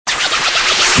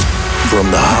From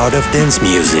the heart of dance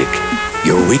music,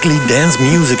 your weekly dance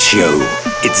music show.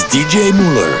 It's DJ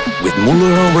Muller with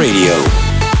Muller on Radio.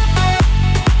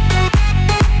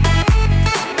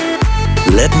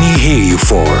 Let me hear you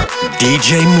for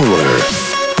DJ Muller.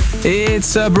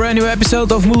 It's a brand new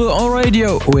episode of Muller on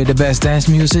Radio with the best dance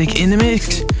music in the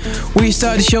mix. We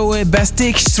start the show with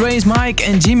Bastille, Strange Mike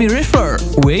and Jimmy Riffler,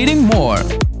 Waiting More.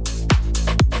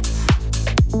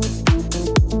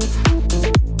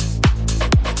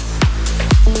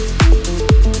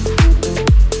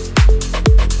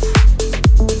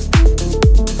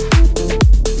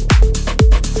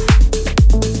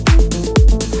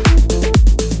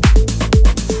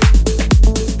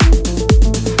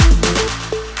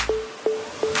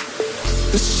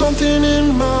 Something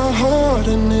in my heart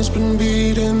and it's been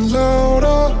beating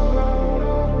louder.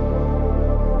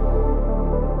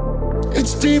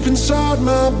 It's deep inside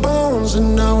my bones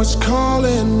and now it's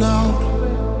calling out.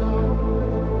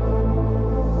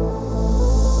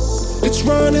 It's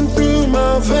running through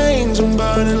my veins and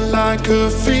burning like a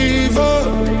fever.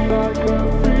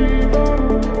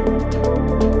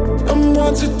 And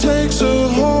once it takes a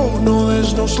hold, no,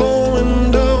 there's no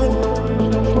slowing down.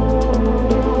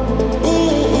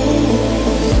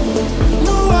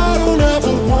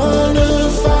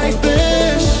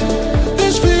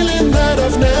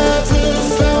 I've never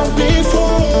felt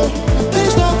before.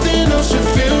 There's nothing else that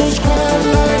feels quite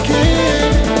like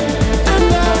it. And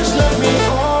now it's left me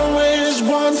always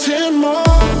wanting more.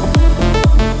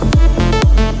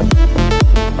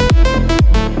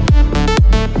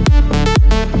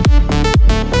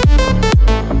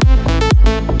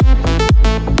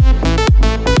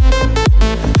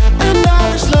 And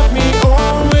now it's left me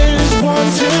always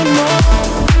wanting more.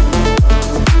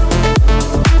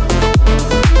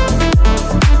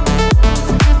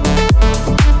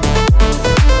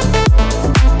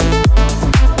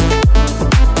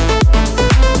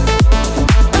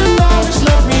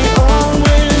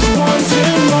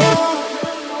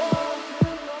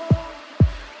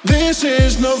 This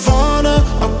is Nirvana,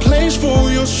 a place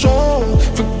for your soul.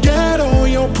 Forget all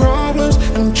your problems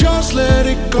and just let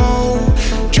it go.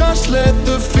 Just let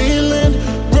the feeling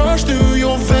rush through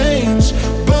your veins,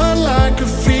 burn like a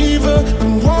fever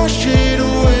and wash it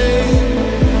away.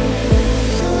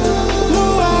 No,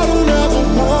 I don't ever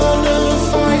wanna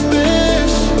fight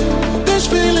this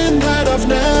feeling that I've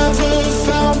never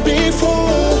felt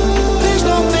before. There's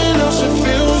nothing else that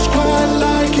feels quite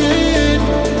like it.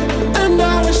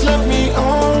 Now it's left me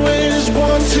always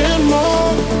wanting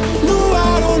more. No,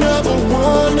 I don't ever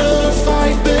wanna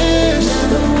fight this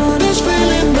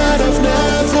feeling that I've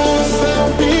never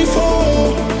felt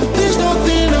before. There's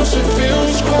nothing else that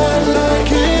feels quite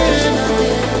like it.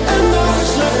 And now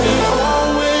it's left me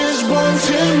always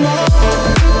wanting more.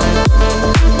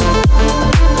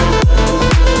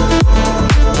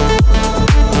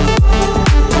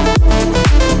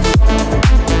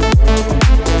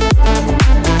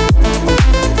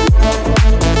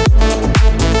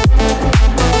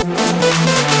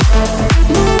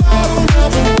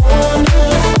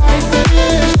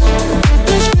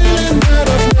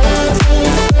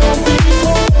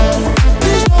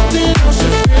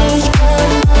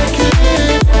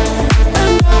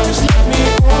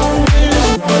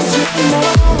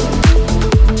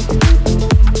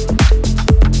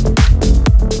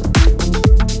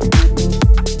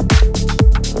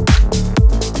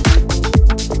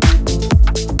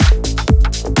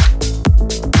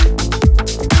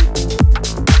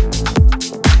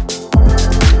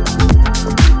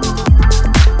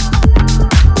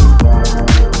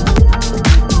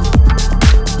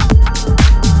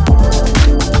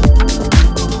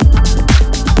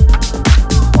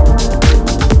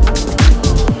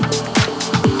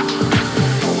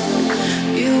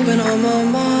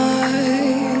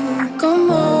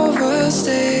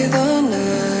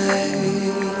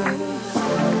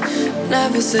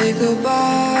 Say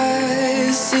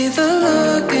goodbye, see the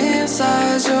look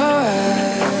inside your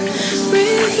eyes.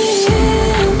 Breathe me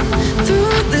in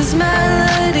through this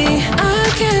melody. I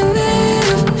can't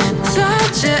live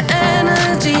without your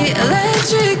energy.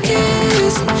 Electric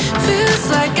kiss feels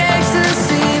like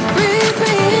ecstasy. Breathe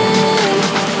me in,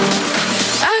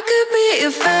 I could be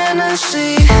a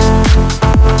fantasy.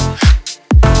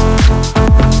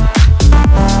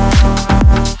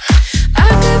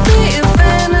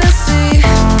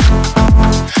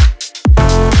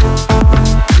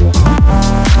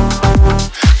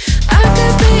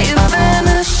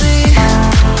 Fantasy.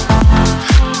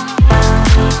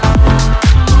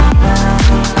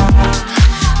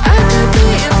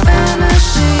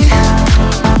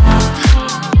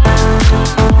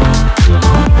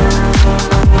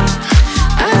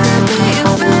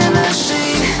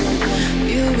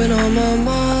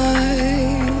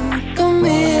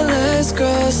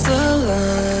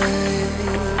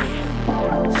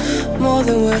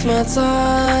 worth my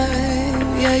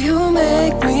time. Yeah, you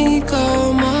make me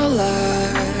come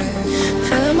alive.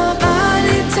 Feeling my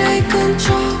body take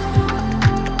control.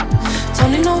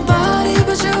 Don't need nobody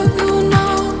but you, you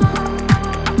know.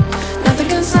 Nothing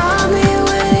can stop me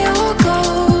when you're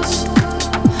close.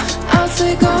 I'll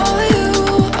take all of you,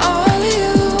 all of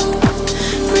you.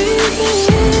 Breathe me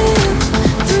in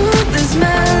through this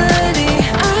melody.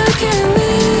 I can't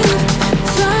leave.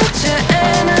 Touch your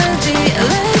energy,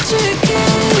 electric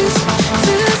kiss.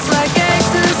 Feels like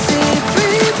ecstasy.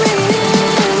 Breathe me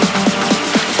in.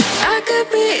 I could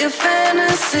be a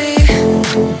fantasy.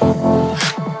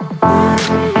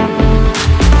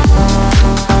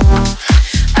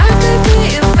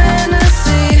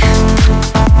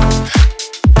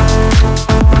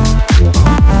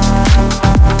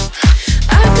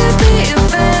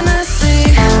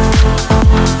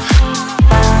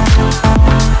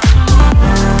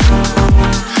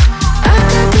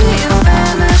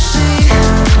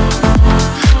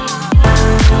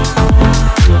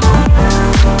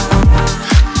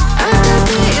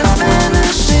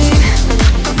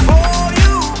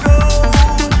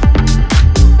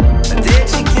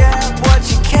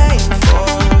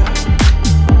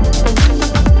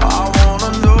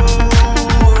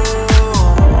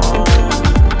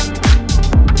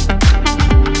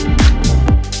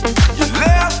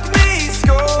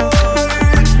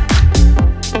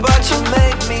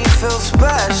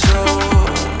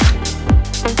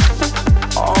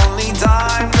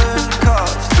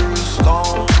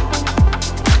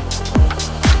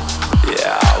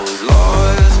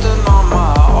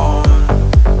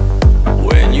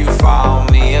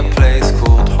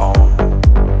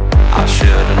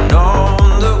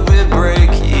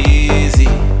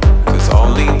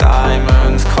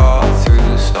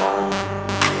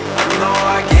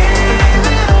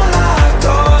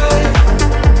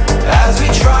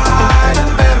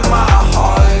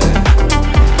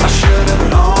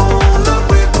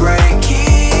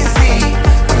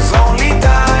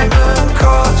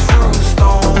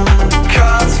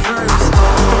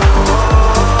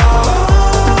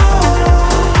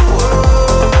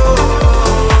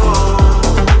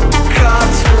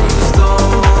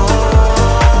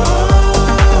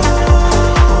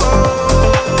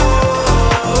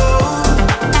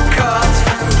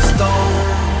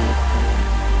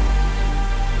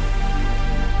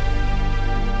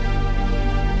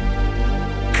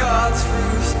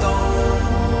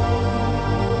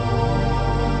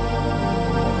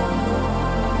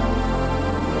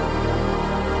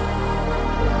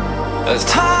 As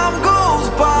time goes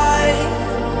by,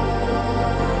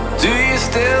 do you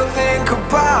still think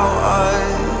about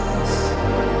us?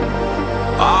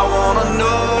 I wanna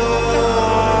know.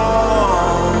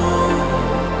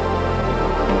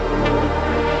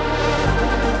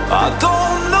 I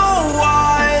don't know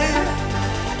why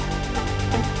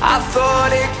I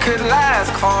thought it could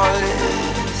last,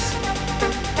 'cause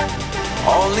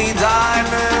only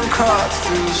diamond cuts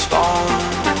through stone.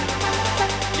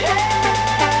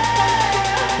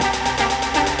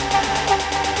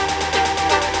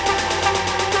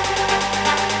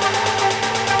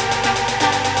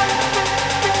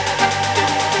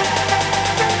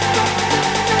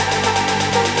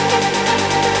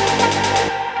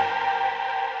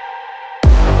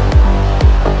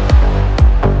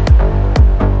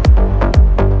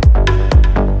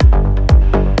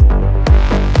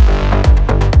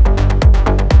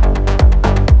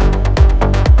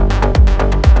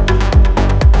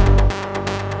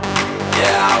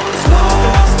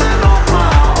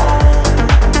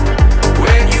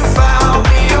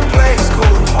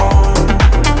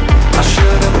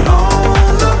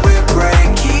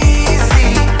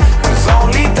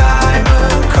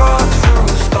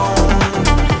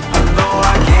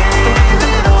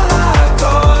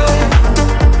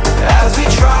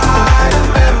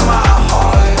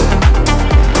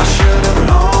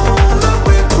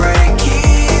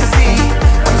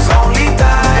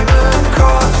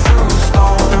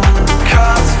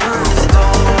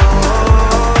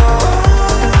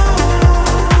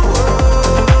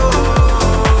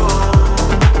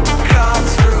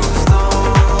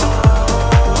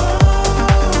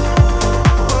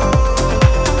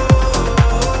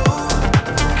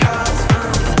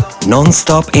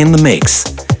 Non-stop in the mix.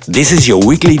 This is your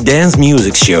weekly dance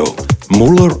music show,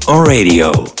 Muller on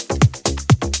Radio.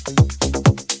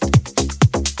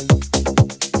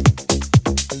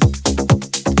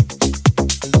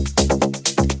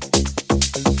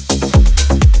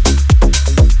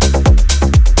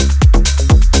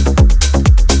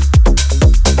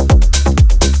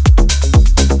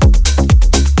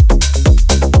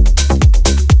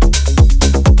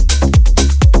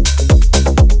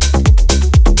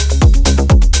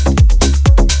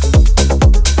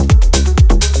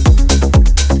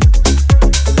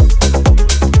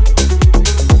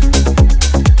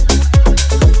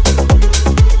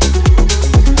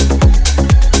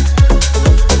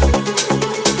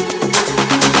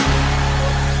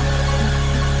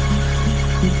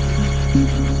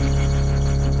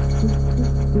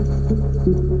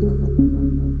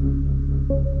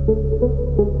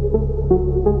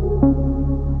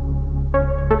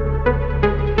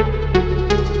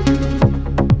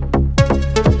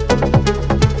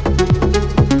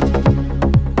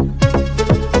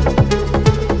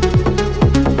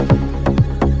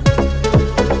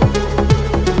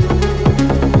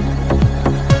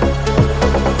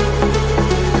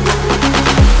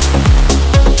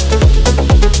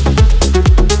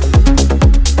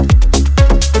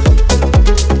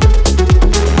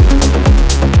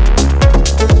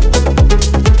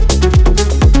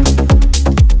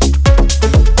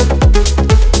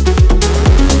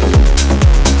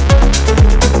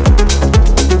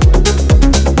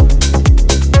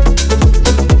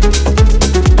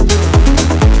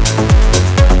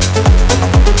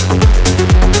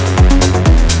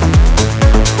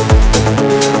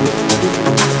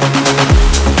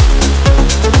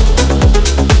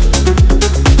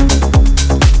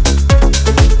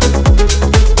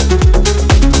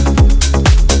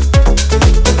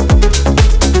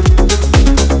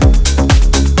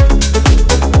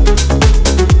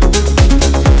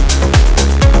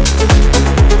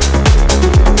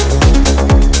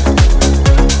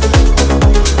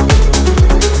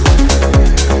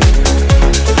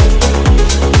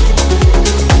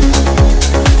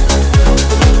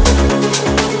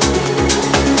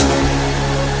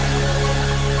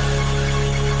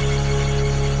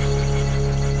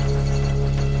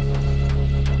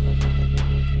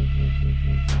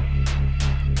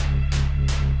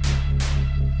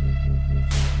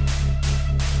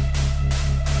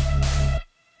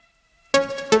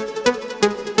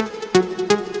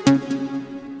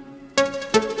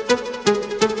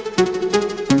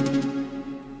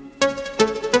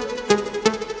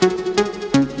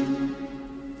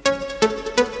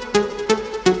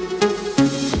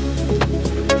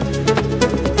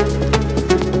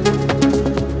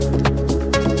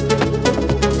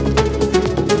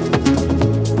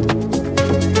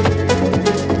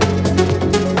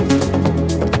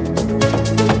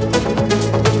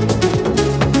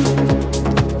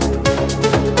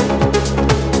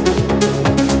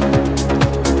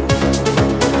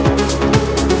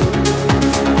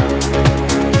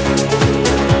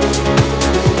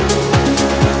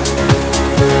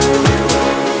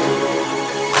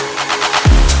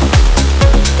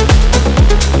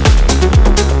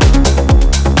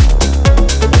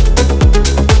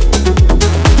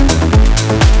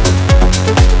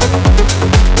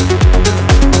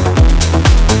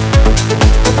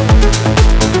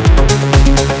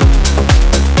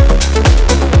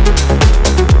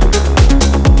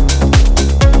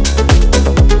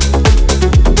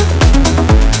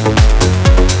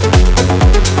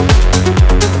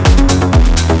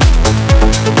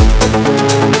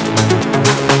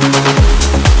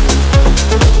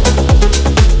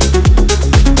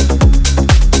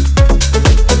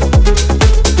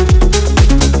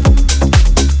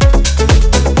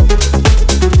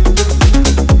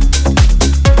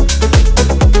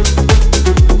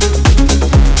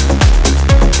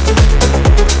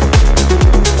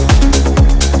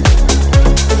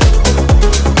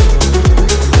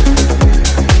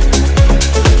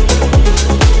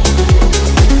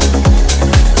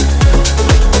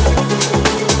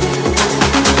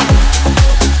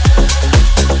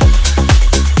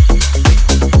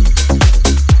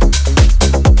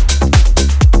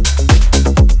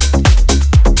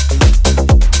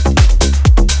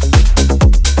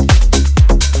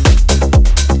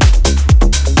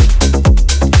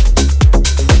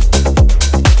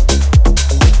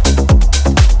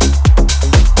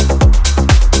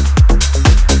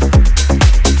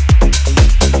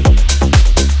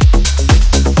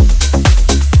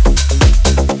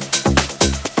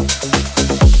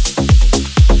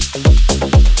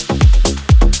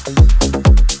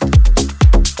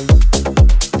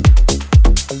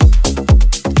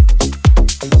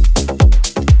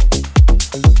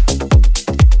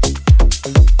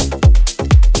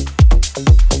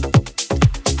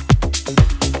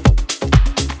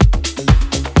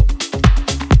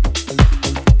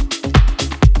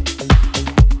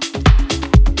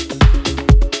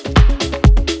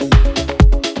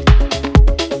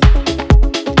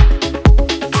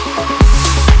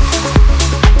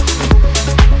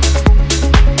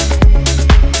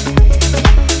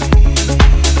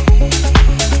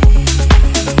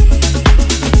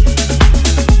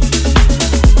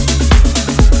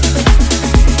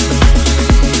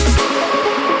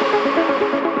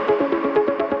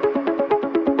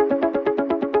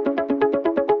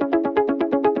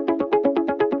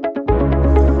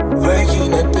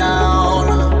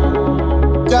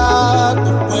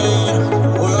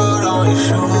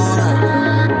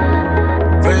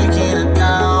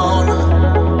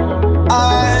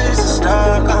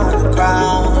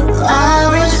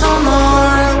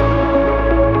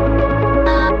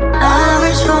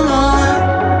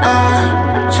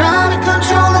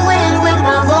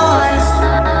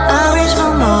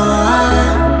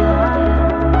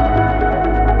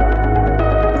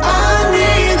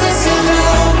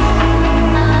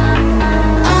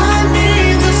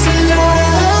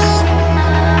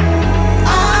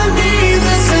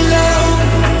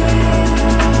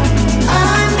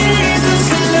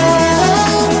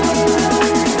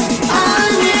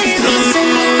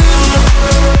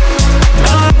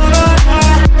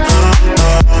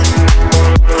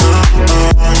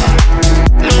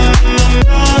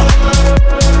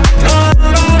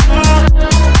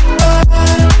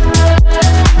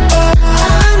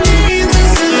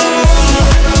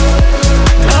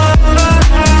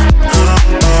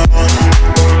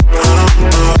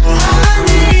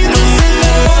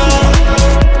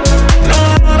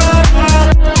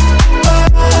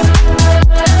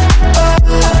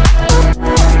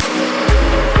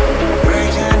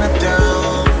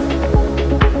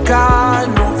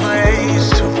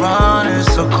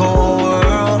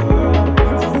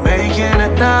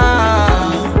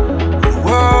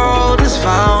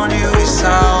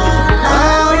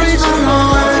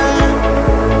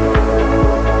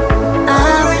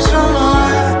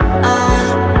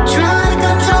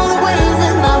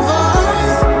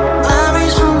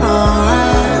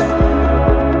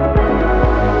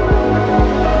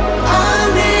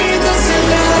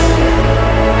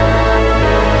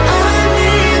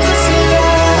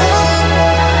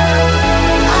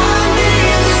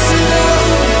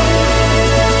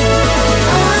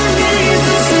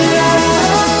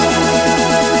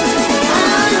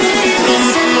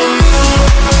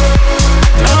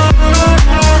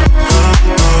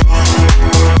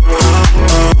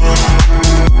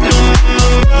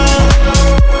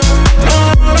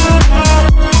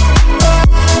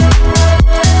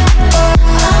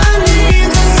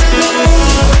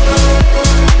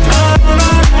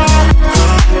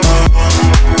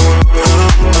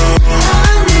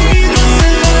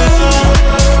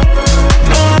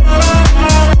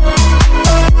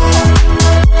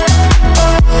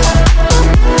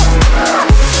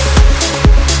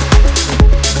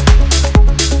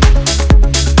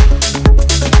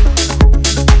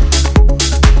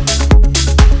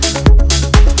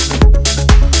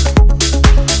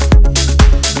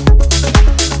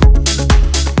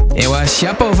 It was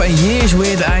Shapov and Years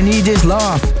with I Need This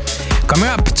Love. Coming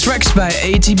up, tracks by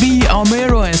ATB,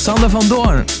 Almero and Sander van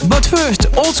Doorn. But first,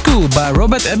 Old School by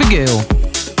Robert Abigail.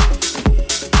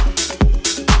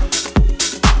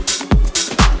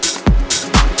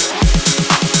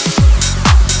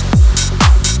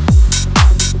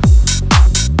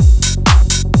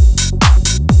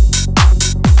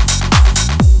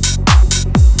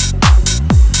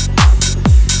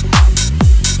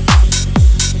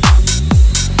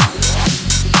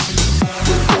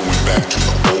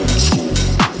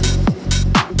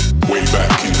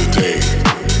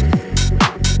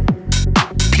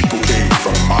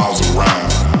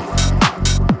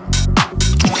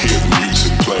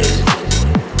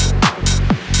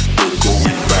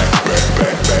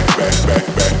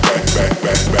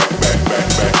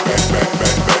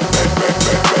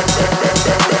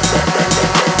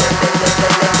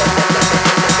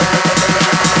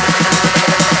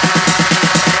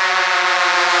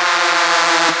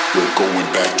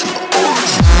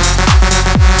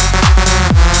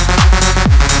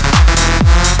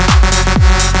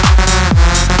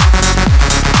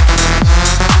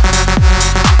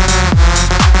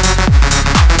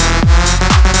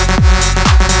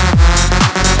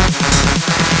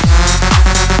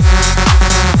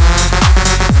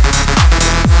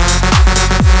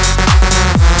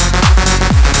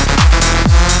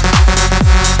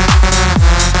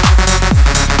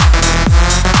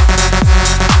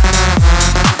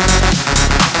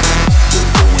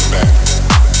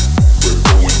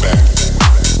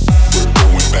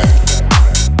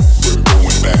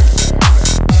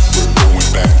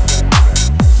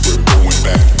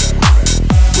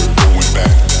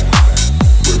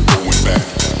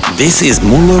 This is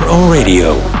Muller on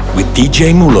Radio with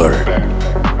DJ Muller.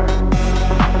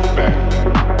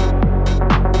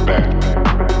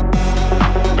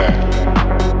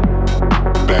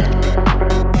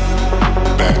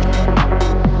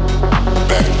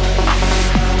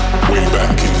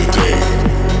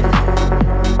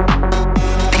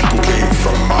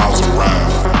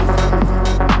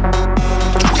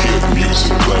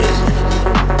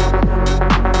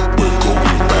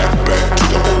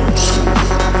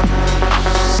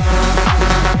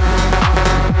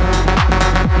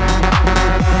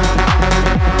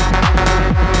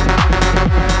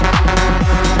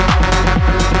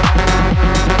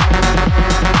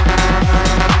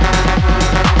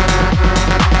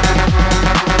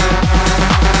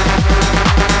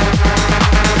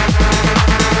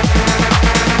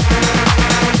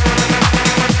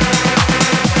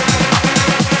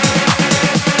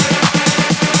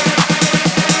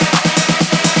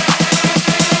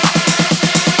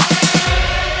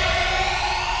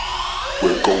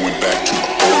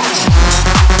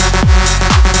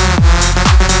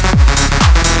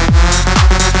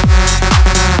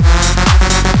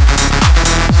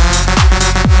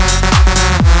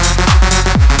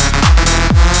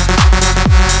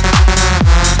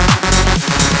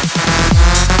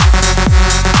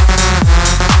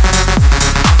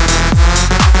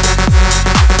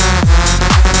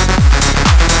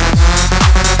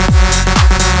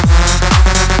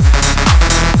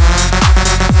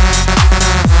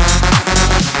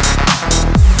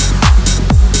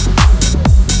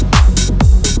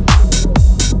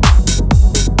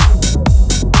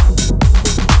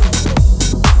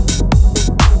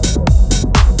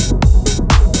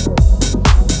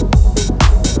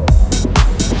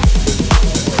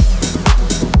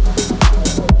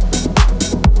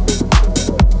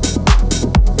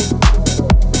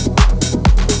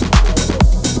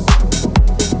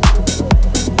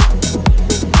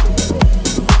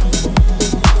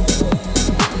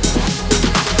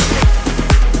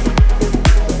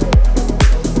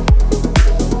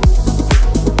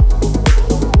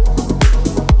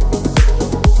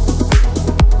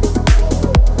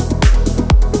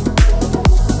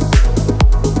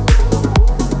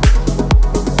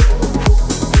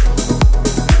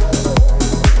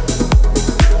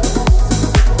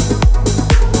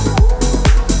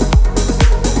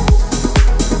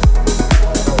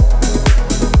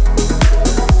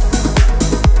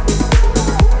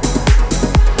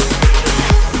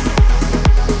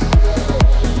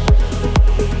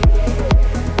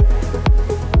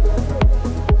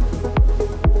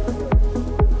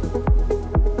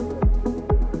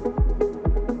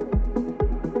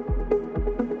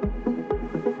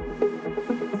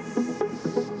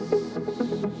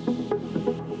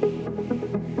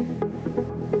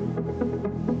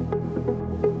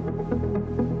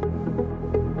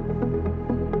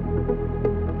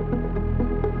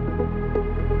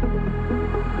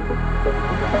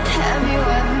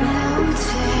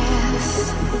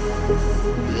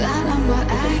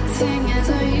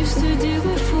 used to do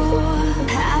before.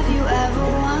 Have you ever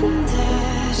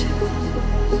wondered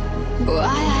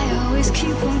why I always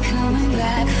keep on coming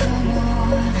back for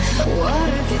more? What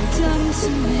have you done to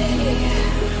me?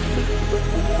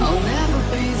 I'll never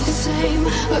be the same,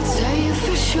 I'll tell you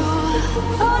for sure.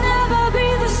 I'll never be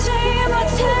the same, I'll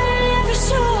tell you for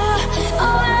sure.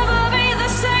 I'll never be the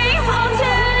same, I'll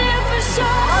tell you for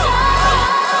sure.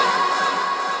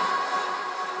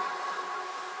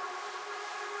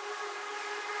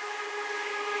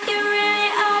 You really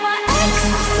are my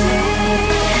ecstasy.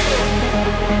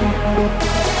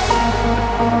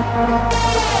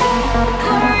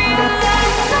 A real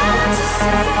life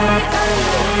fantasy.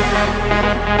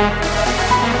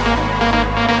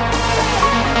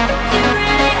 You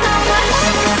really are my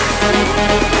ecstasy.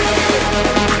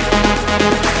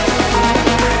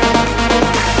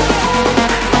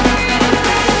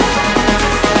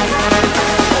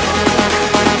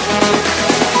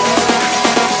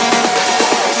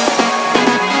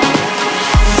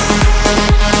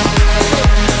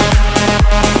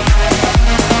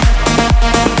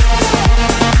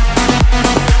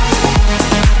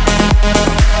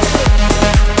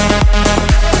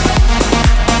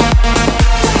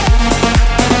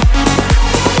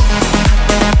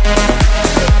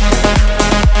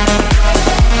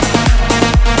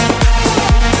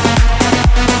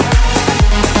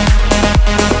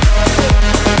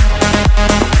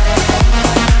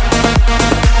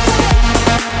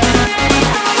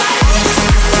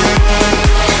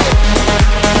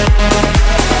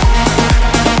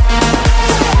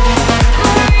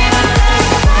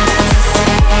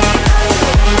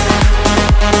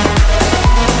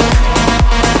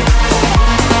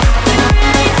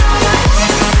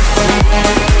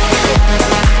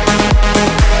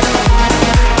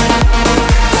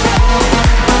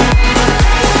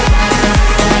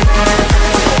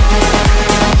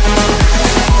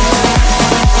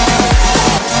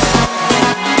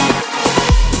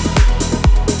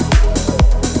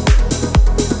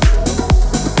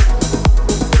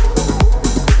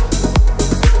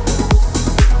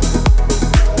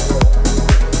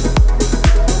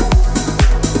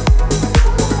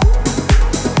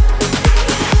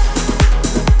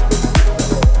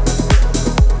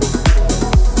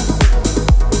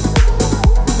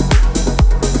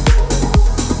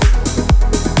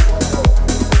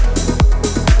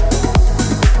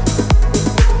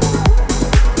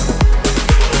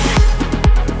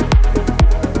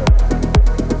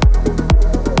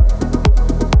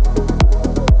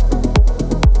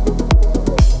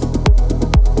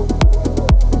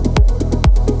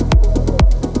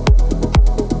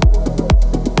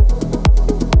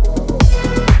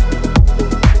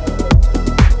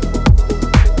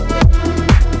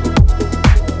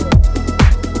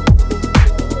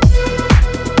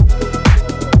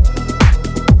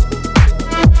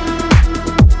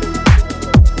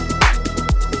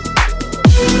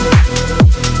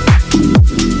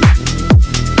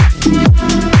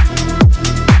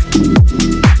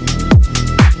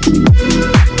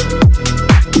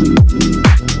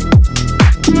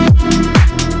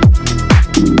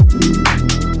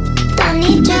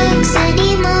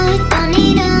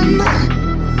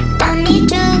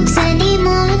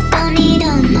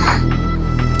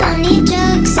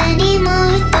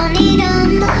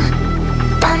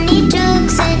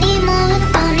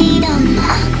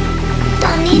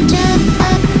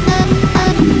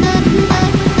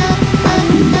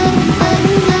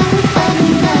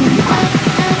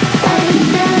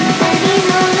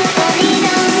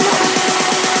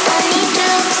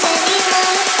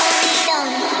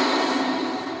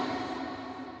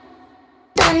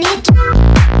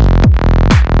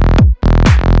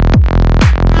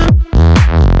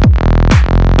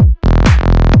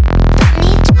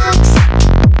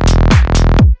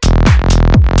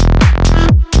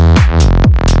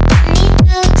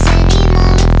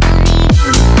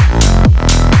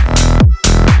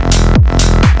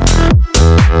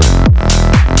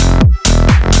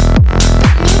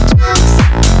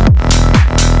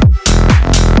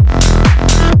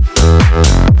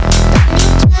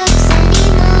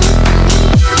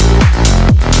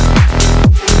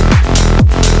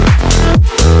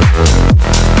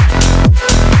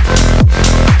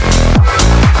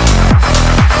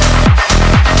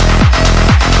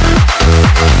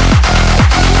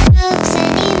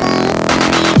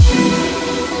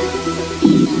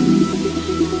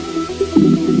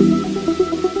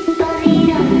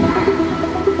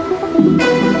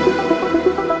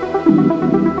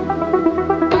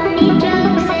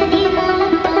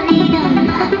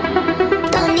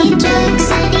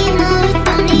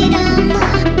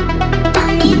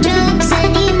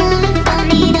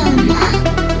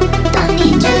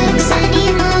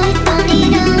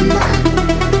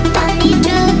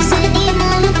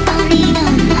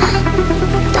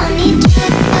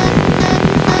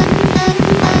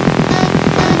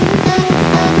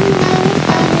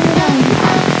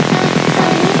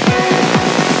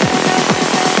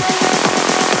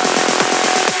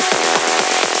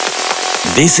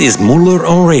 This is Muller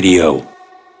on Radio.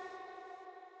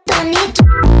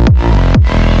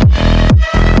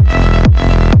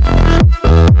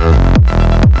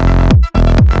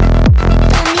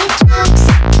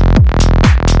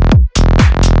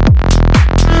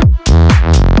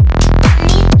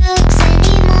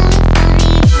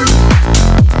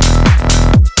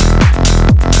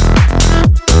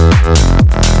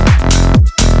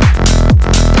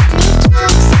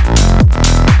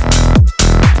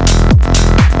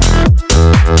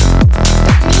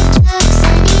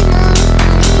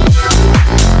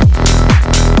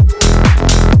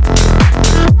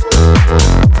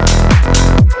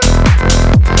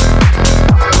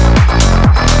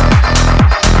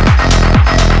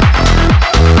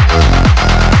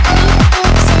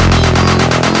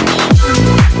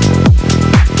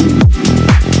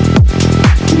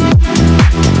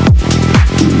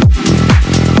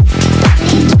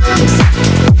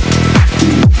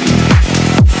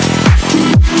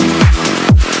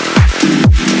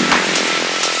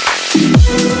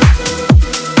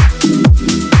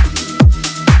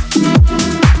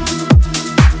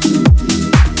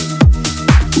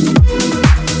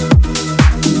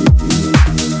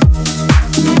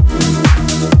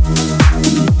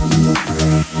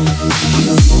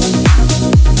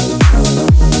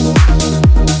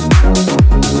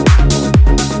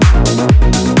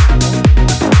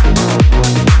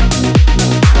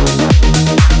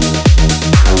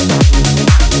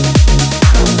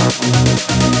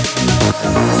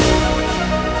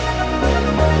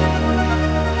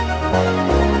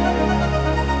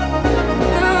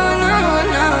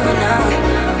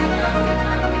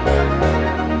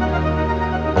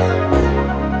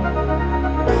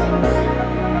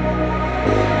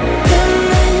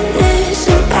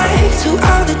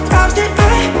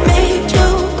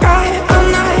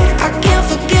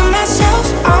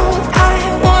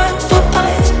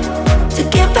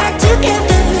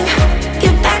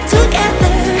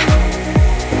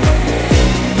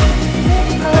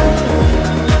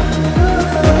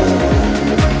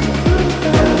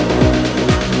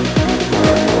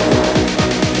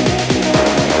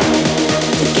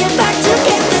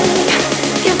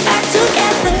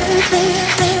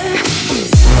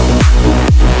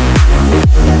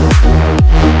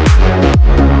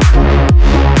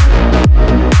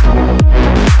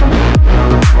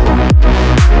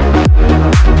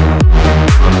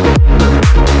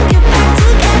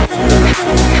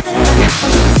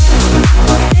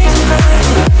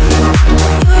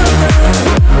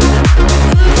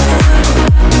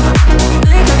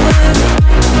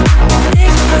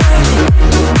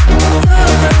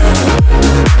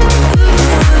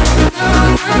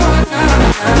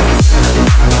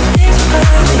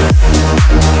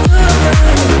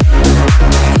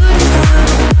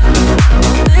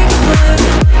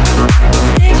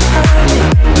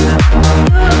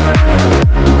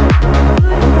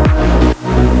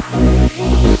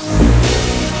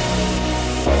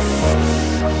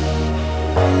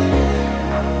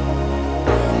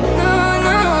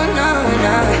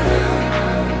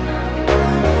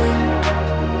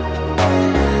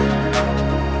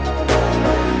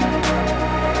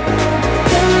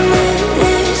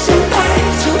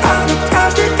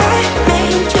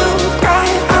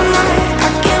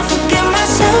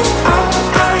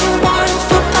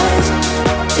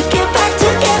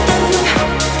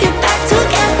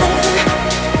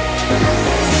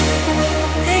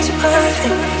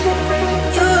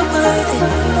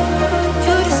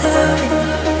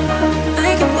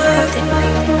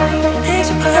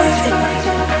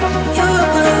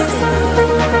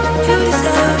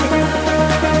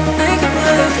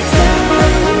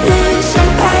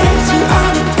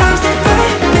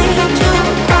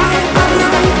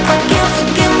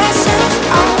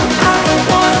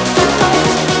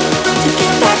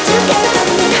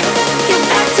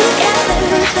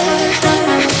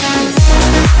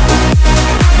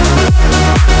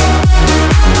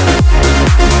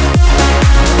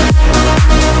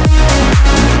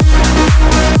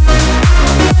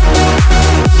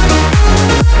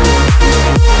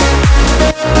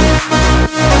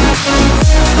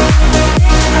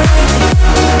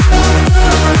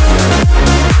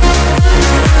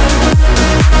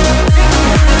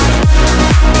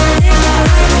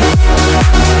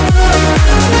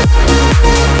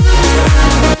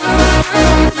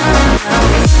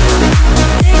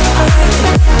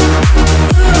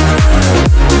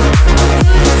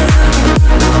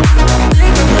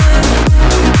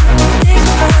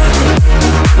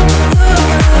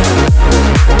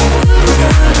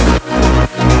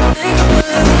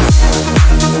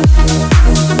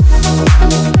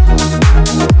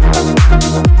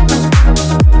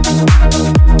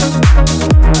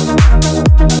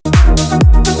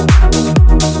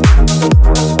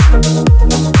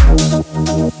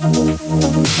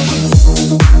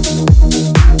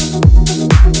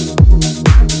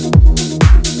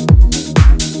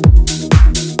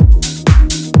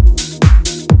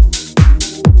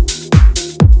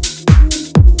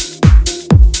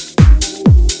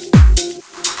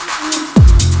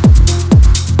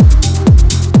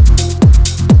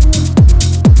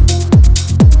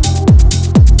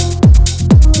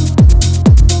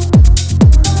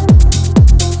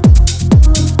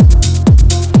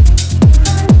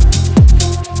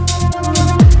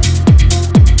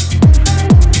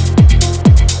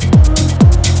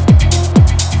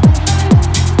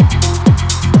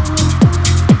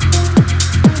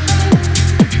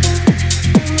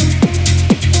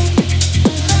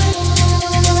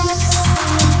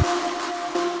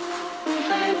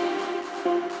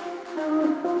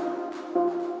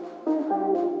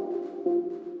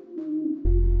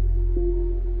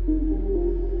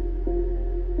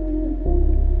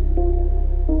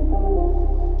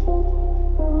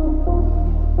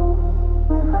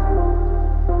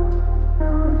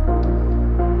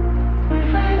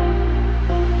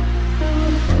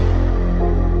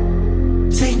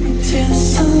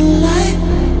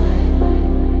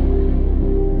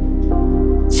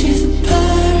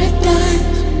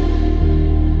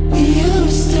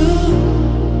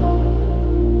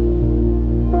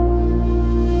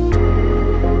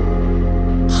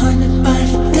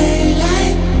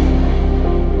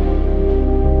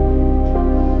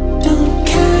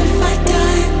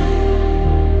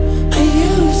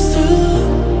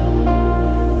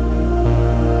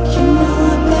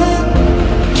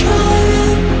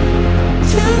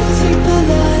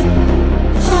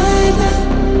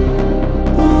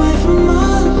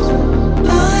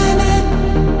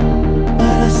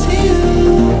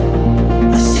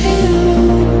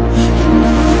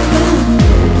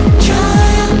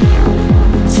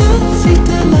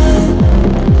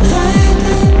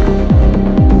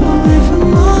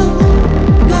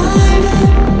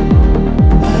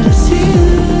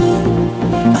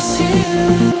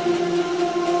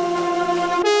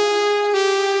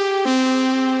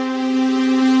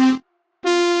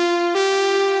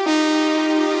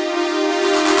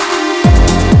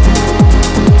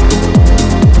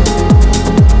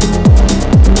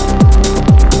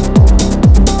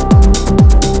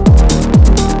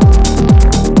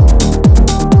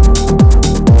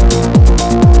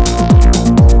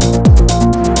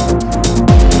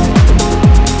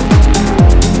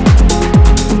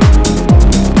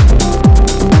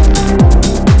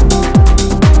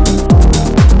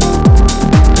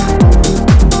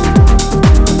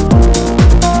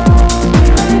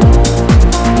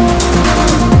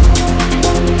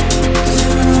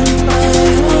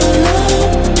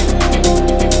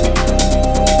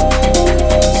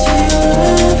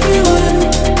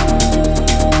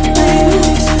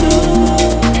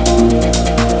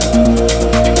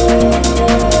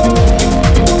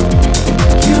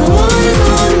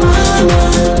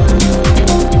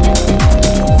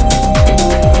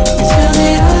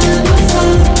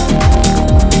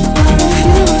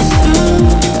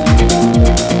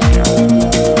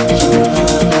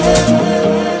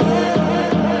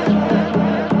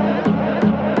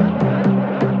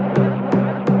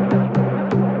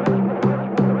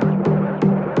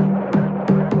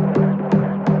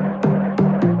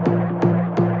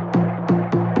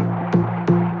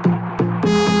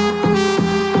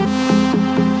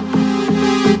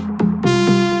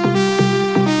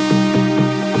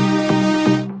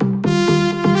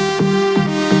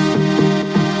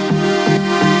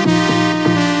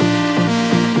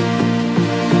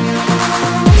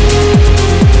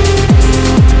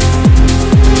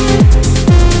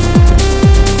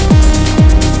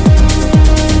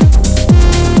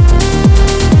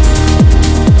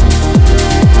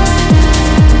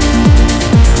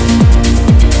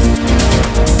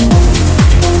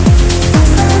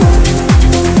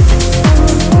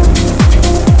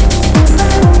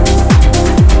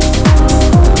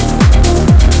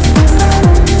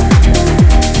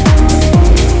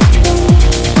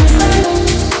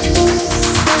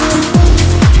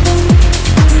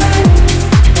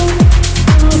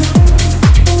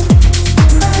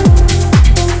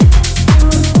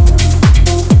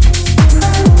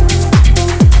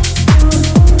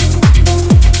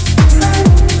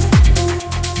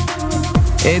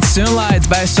 Sunlight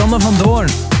by Sander van Doorn.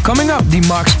 Coming up, the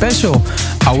Mark Special,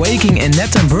 Awaking and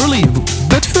Nathan Burley.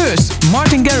 But first,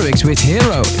 Martin Garrix with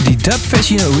Hero, the Dub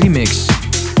Fashion remix.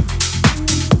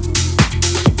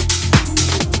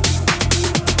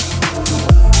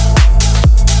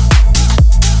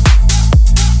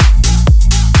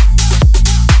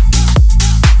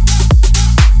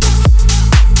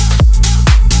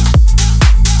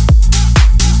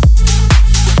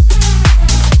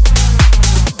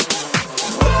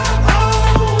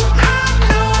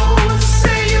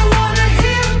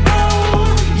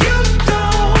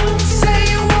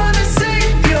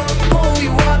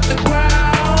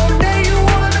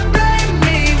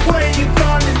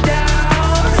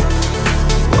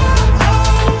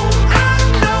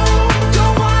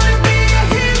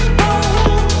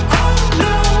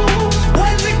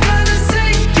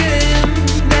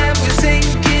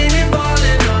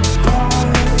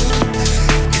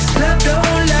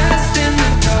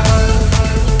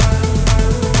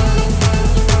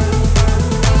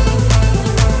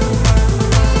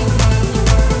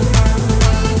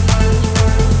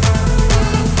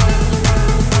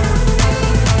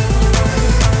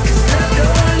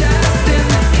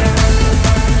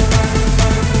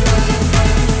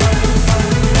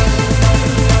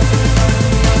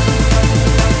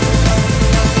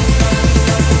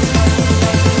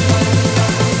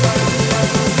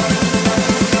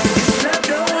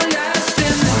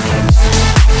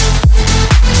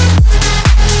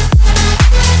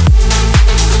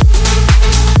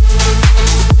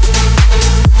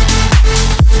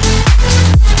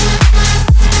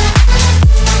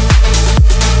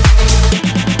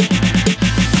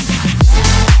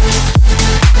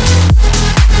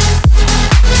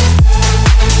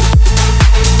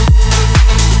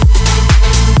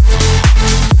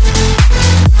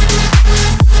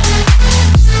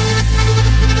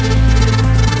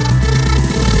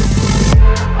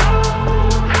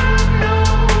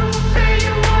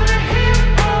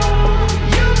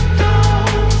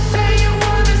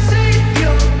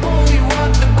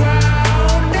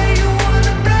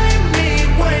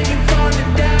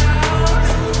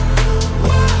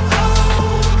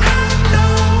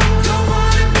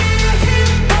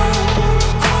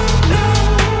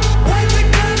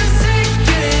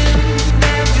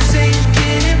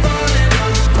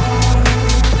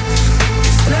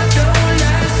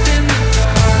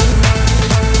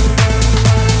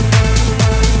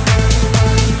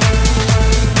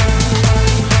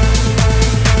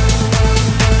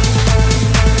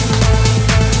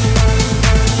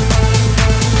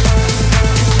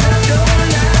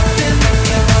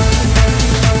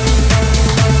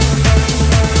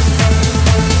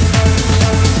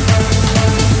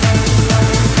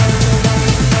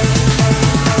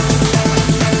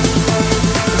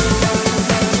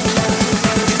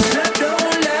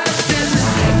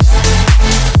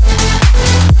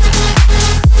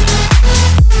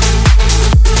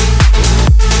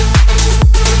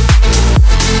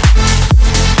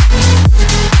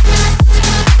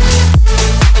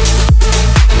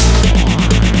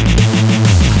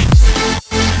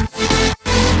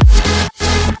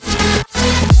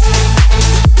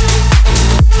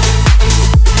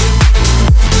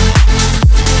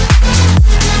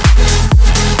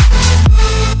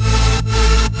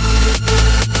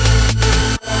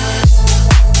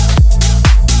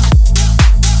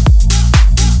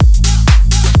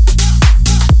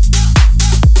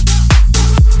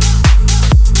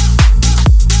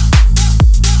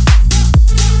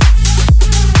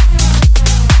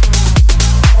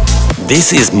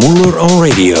 This is Muller on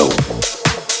Radio.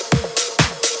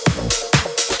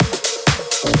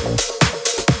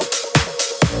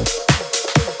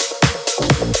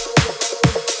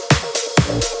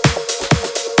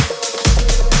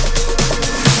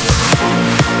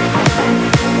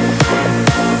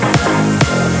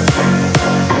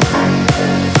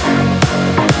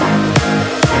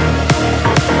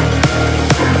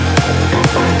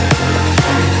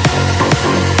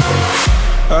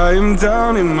 I am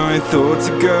down in my thoughts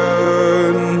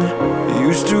again. I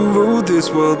used to rule this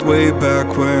world way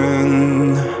back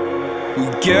when we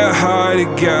get high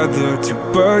together, two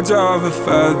birds of a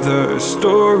feather, a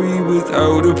story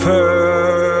without a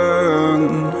pen.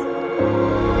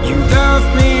 You left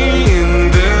me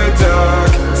in the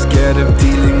dark, scared of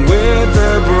dealing with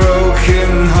a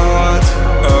broken heart.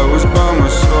 I was by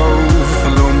myself,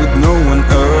 alone with no one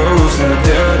else in the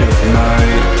dead of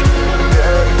night.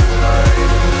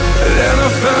 Then I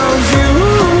found you,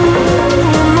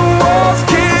 and the walls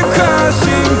came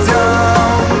crashing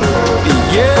down.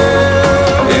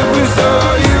 Yeah, it was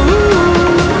all you.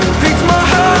 Picked my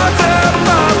heart up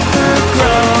off the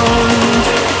ground,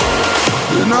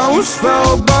 and I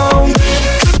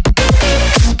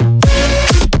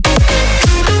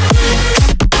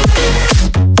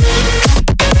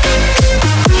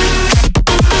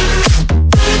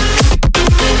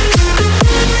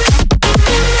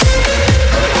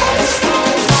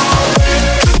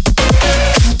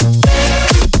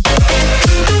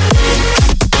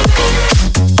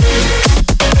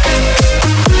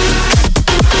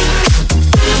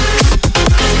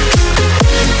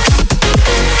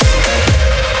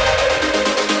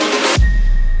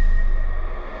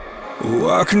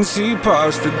can see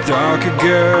past the dark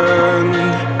again.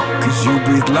 'Cause you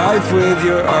breathe life with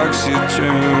your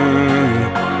oxygen.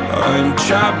 I'm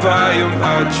trapped by your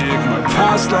magic. My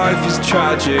past life is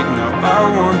tragic. Now I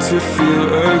want to feel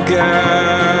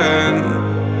again.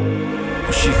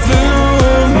 She flew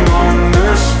among the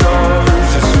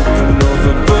stars, a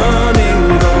supernova burning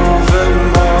over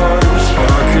Mars.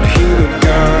 I could heal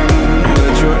again,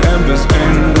 let your embers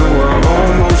in, though I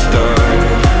almost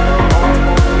died.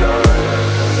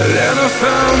 Then I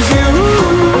found you,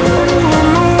 and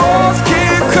the walls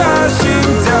keep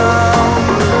crashing down.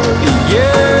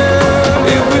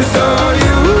 Yeah, it was all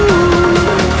you.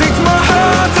 Picked my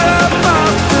heart up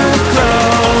off the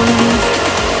ground,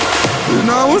 and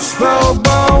I was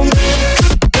spellbound.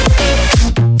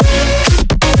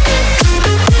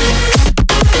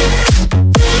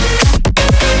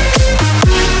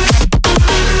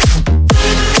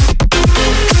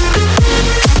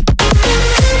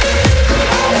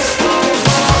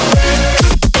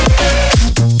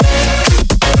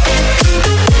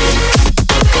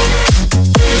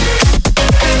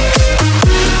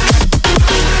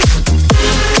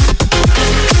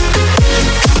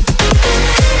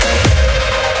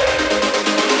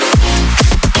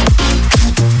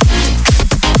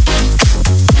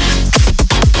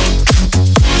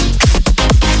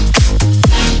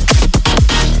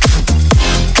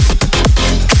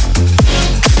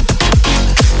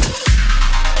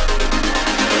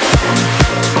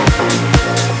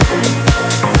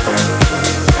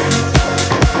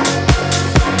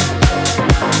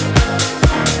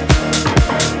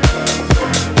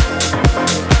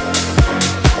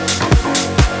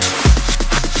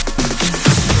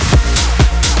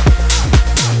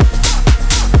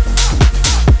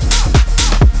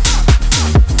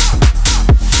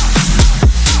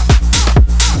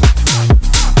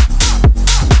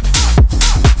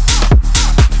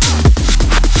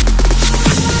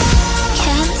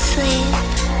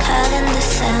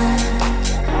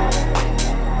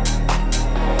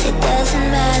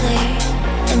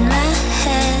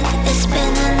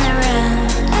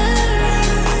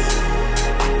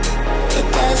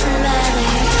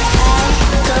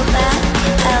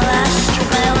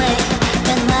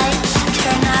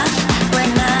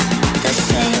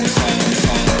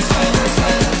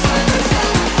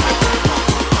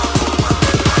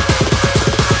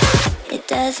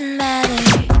 Doesn't matter.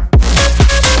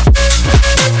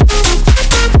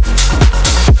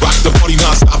 Rock the party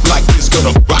non-stop like this.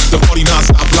 Gonna rock the party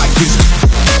non-stop like this.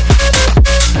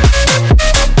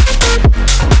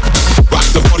 Rock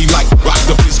the party like rock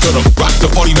the place. Gonna rock the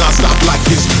party non-stop like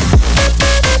this.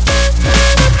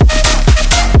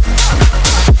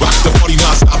 Rock the party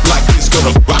non-stop like this.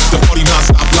 Gonna rock the party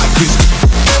non-stop like this.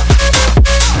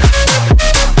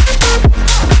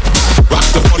 Rock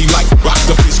the party like rock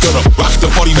the place. Gonna rock the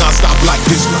party non-stop like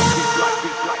this.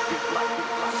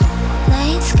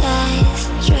 Night skies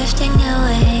drifting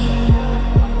away.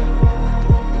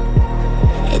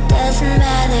 It doesn't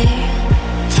matter.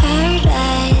 Tired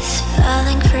eyes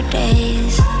falling for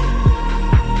days.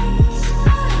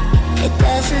 It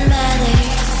doesn't matter.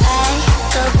 I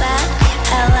go back,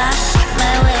 I lost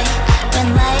my way. When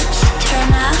lights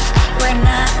turn off, we're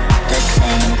not the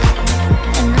same.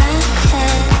 And my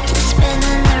head is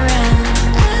spinning around.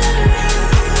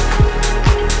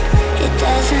 It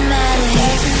doesn't matter.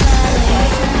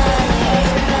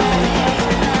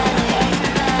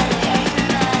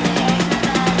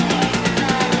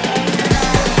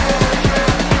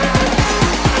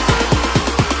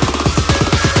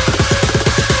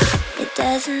 It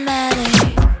doesn't matter.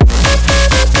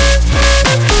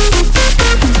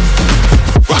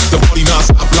 Rock the party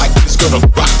non-stop like this. Gonna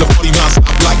rock the party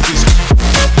non-stop like this.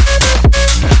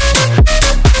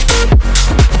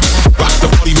 Rock the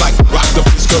party like rock the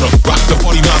place. Gonna rock the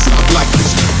party non-stop like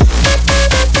this.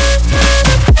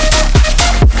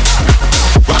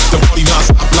 Rock the party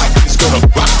non-stop like this. Gonna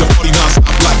rock the party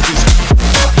non-stop like this.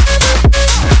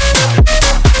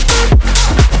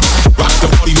 Rock the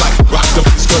party like rock the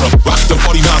place. Gonna rock the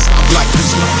party non-stop like this.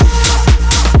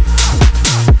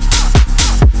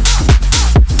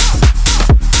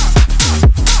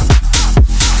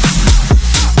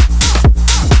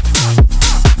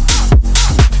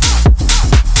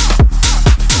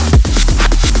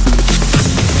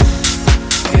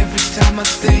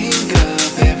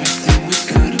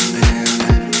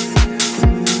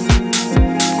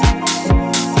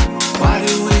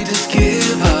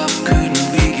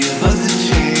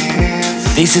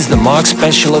 This is the Mark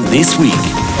special of this week.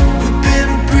 We've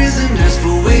been prisoners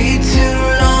for way too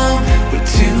long. We're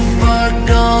too far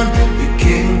gone. We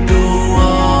can't go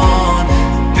on.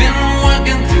 Been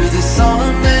working through this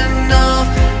on and off,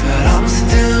 but I'm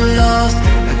still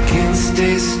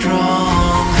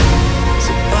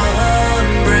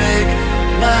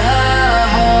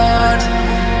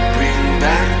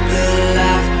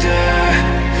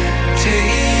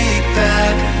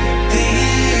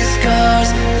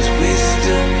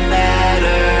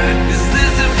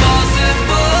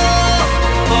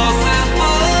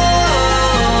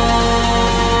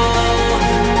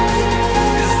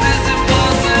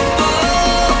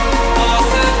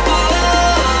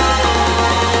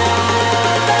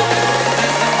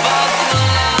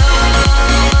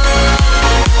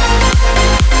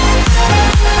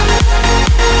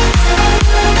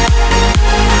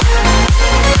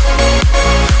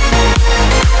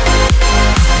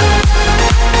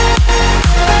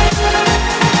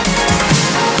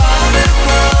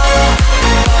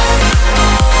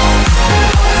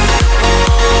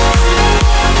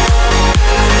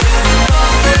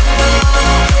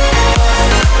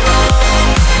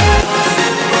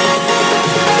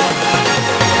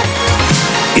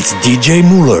DJ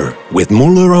Muller with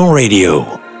Muller on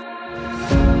Radio.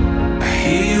 I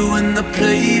hear you in the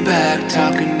playback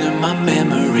talking to my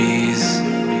memories.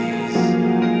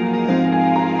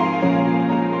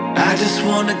 I just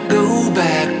wanna go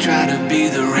back, try to be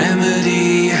the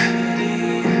remedy.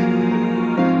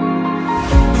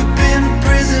 We've been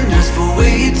prisoners for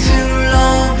way too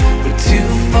long. We're too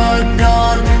far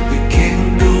gone, we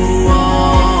can't go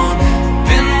on.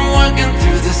 Been working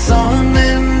through the sun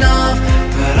and off,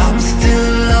 but I'm still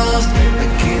lost, I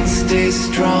can't stay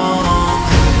strong.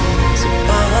 So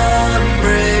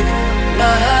unbreak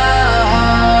my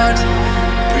heart,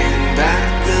 bring back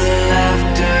the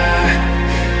laughter,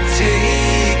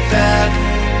 take back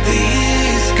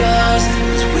these scars,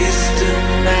 'cause we still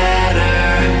matter.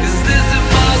 Is this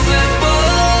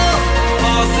impossible?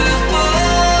 Possible?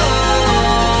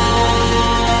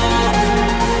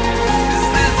 Is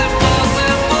this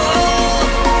impossible?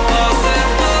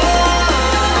 Possible?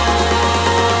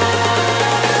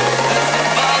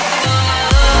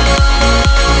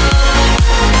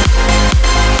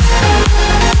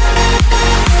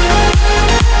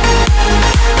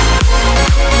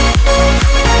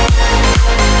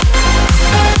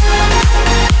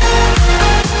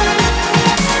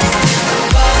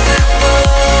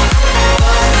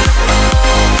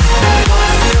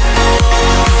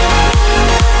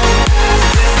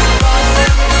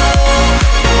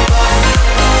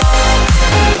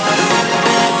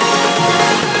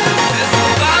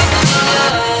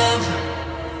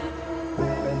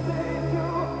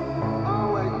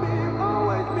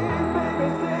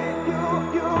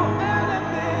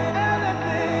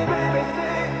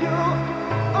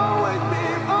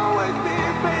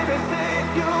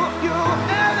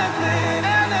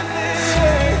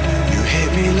 You hit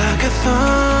me like a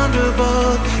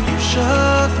thunderbolt, you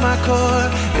shook my core,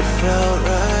 it felt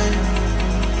right.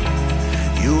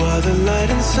 You are the light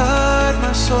inside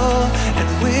my soul, and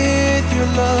with your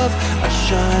love I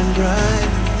shine bright.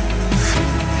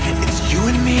 It's you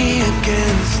and me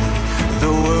against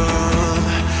the world.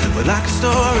 We're like a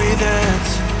story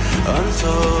that's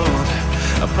untold,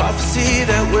 a prophecy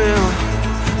that will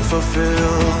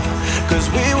fulfill, 'cause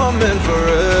we were meant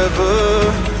forever.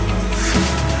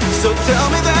 So tell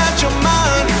me that you're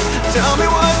mine, tell me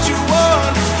what you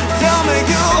want, tell me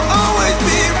you'll always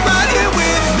be right here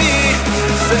with me.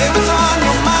 Say what's on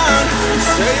your mind,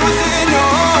 say what's in your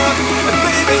heart, and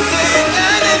baby say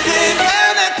anything,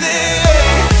 anything.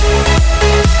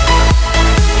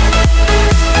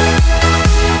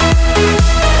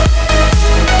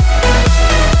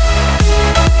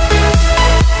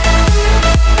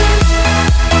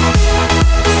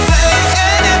 Say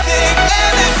anything,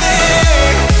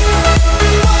 anything.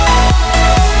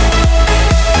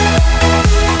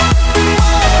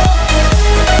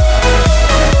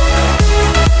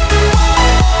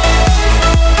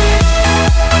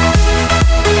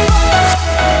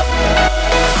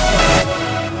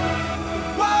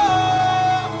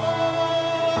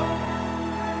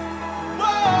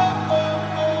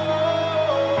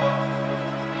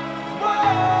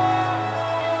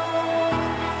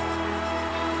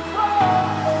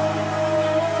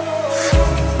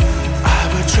 I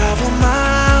would travel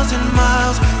miles and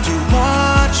miles to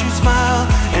watch you smile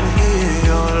and hear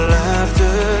your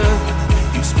laughter.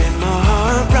 You spin my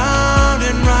heart round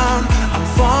and round. I'm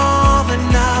falling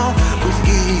now with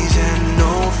ease and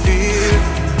no fear.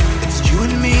 It's you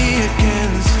and me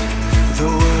against the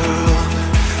world.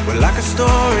 We're like a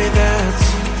story that's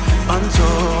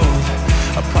untold,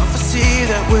 a prophecy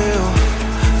that will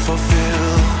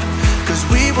fulfill, 'cause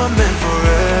we were meant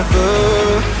forever.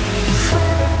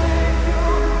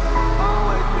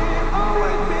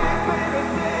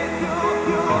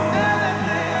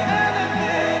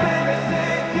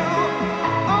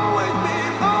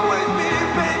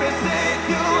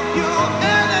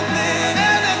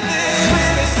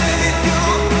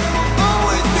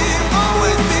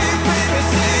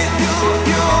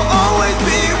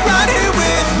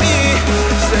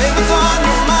 Say what's on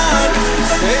your mind,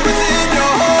 say what's in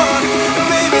your heart,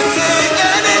 baby say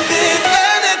anything.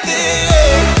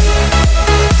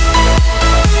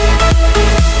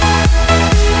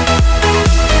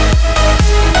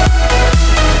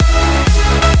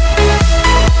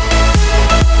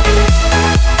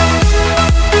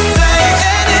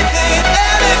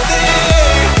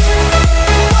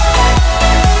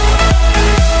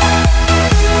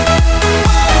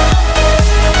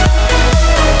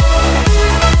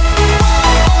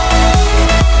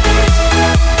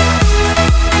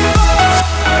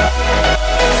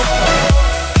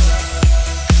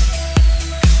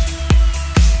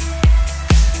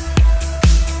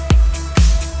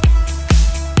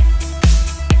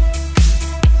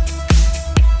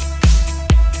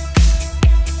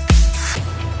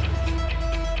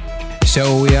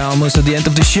 So we are almost at the end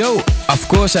of the show. Of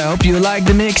course, I hope you like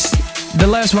the mix. The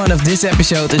last one of this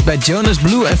episode is by Jonas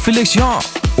Blue and Felix Jean.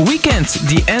 Weekend,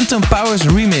 the Anton Powers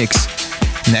remix.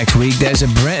 Next week there's a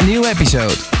brand new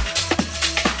episode.